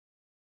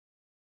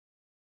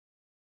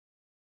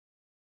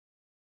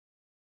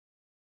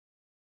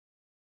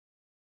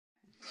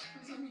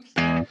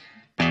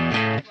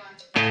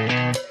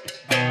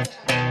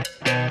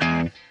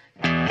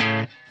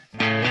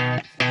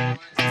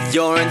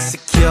You're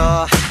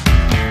insecure,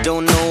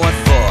 don't know what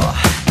for.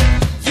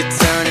 You're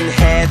turning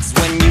heads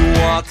when you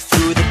walk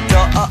through the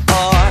door.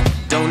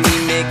 Don't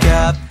need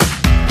makeup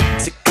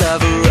to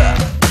cover up.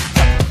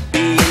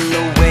 Being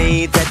the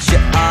way that you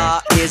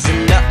are is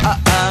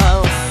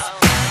enough.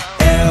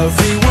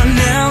 Everyone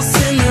else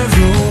in the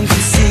room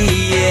can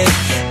see it.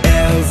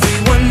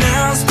 Everyone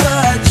else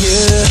but you.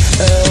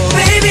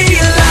 Baby,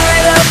 you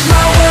light up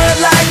my world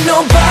like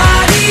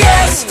nobody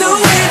else. The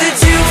way that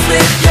you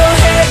flip your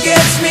hair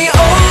gets me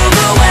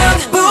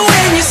overwhelmed. But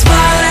when you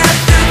smile at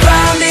the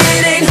ground,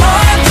 it ain't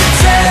hard to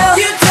tell.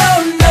 You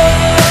don't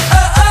know,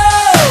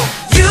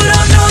 you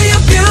don't know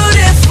you're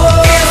beautiful.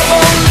 If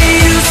only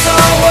you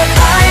saw what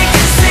I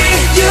can see,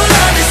 you'll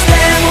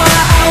understand why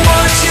I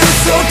want you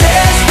so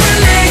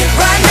desperately.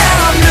 Right now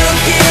I'm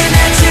looking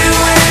at you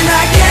and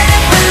I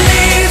can't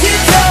believe you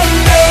don't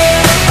know,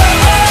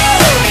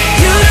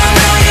 you don't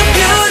know you're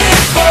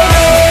beautiful.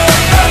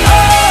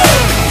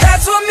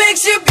 That's what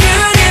makes you beautiful.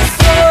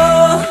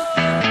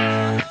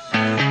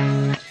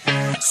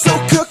 So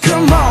good,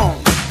 come on,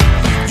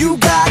 you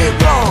got it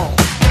wrong.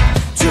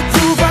 To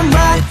prove I'm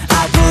right,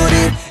 I put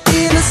it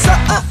in a song.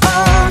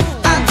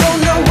 I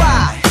don't know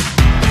why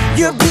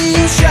you're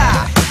being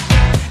shy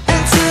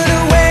and turn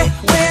away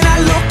when I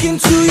look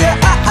into your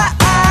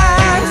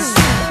eyes.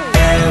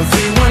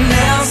 Everyone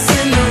else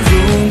in the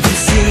room can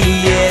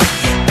see it.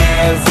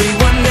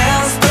 Everyone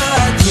else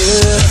but you.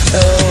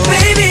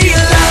 Baby, you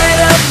light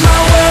up my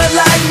world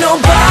like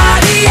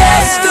nobody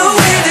else. The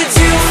way that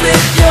you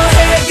flip your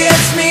hair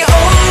gets me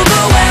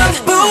overwhelmed.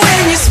 But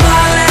when you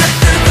smile at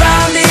the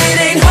ground, it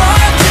ain't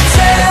hard to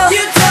tell.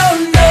 You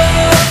don't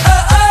know,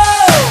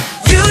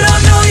 you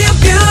don't know you're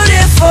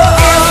beautiful.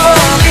 If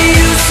only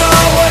you saw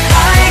what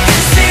I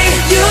can see,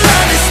 you'll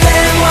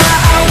understand why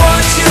I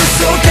want you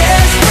so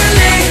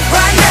desperately.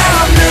 Right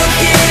now I'm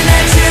looking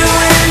at you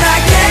and I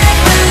can't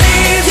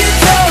believe you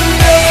don't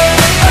know,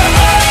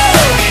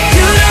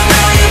 you don't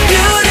know you're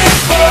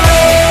beautiful.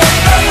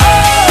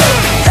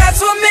 That's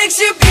what makes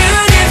you beautiful.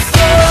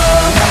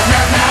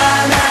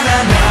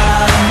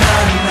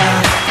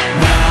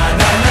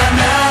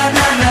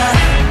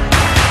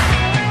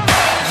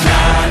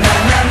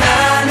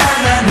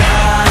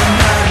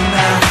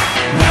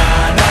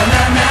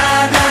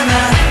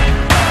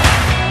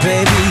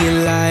 Baby, you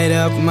light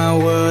up my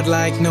world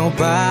like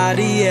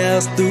nobody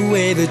else. The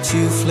way that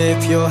you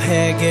flip your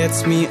hair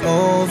gets me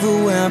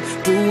overwhelmed.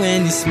 But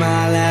when you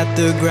smile at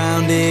the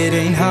ground, it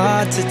ain't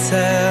hard to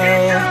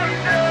tell.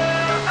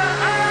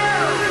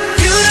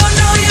 You don't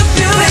know you're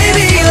beautiful.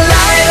 Baby, you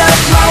light up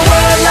my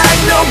world like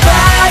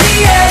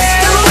nobody else.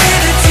 The way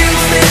that you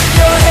flip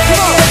your hair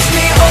gets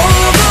me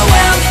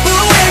overwhelmed.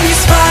 But when you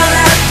smile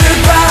at the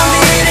ground,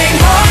 it ain't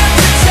hard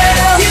to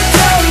tell. You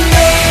don't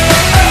know,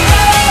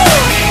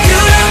 you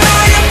don't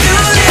know you're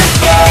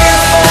beautiful. If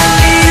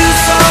only you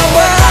saw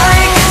what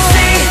I can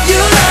see,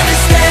 you'll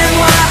understand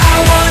why I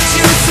want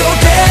you so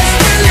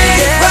desperately.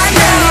 Right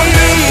now I'm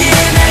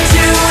looking at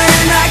you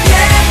and I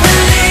can't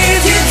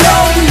believe you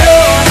don't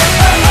know,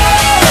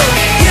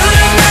 you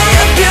don't know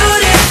you're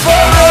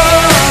beautiful.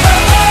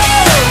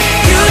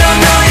 You don't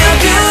know you're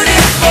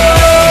beautiful.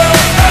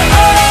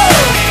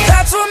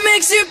 That's what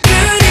makes you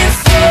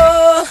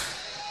beautiful.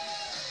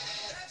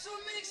 That's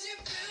what makes you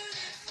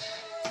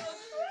beautiful.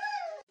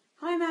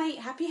 Hi mate,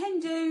 happy hen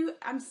do.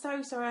 I'm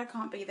so sorry I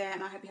can't be there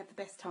and I hope you have the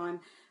best time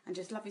and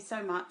just love you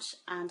so much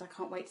and I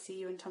can't wait to see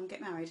you and Tom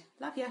get married.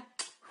 Love you.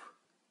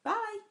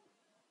 Bye.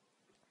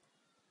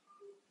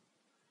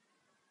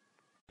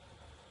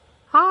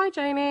 Hi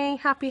Jamie,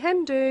 happy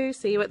hen do.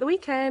 See you at the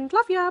weekend.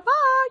 Love ya.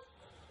 Bye.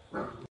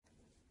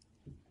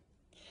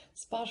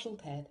 Sparshel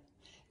Ted,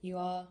 you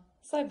are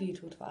so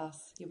beautiful to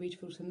us. You're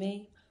beautiful to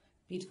me,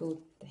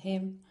 beautiful to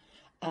him.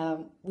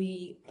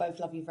 We both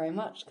love you very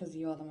much because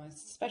you are the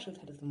most special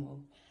Ted of them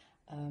all.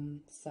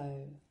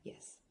 So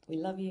yes, we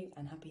love you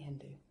and happy hen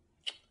do.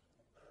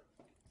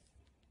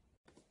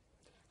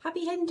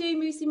 Happy hen do,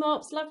 Moosey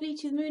Mops. Lovely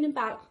to the moon and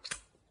back.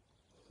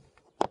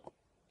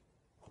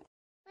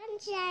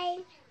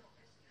 Sunshine.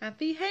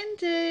 Happy hen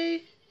do.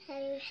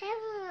 Hello,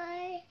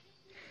 hello.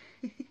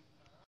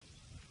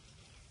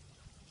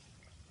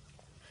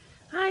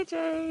 Hi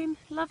Jane,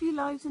 love you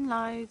loads and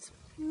loads.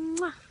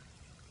 Mwah.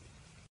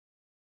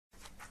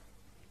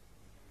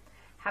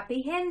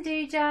 Happy hen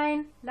do,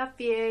 Jane. Love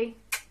you.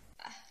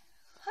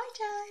 Hi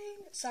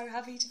Jane, so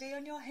happy to be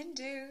on your hen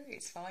do.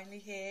 It's finally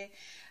here.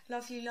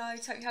 Love you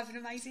loads, hope you have an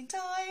amazing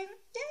time.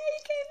 Yay,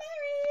 get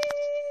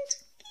married.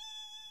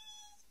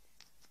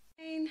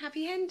 Jane,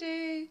 happy hen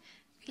do.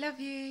 We love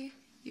you.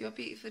 You are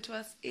beautiful to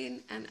us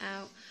in and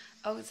out.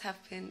 Always have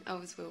been,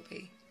 always will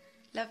be.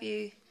 Love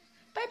you.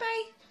 Bye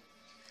bye.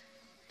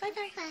 Bye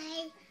bye.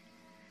 Bye.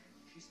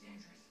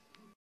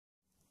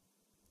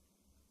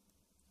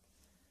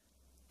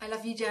 I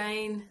love you,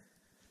 Jane.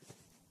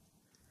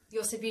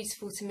 You're so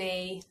beautiful to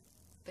me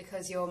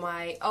because you're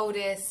my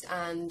oldest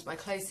and my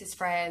closest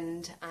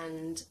friend,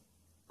 and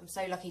I'm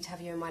so lucky to have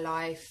you in my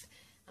life.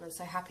 and I'm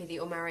so happy that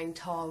you're marrying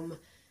Tom,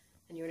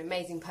 and you're an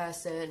amazing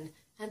person,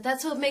 and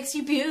that's what makes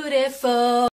you beautiful.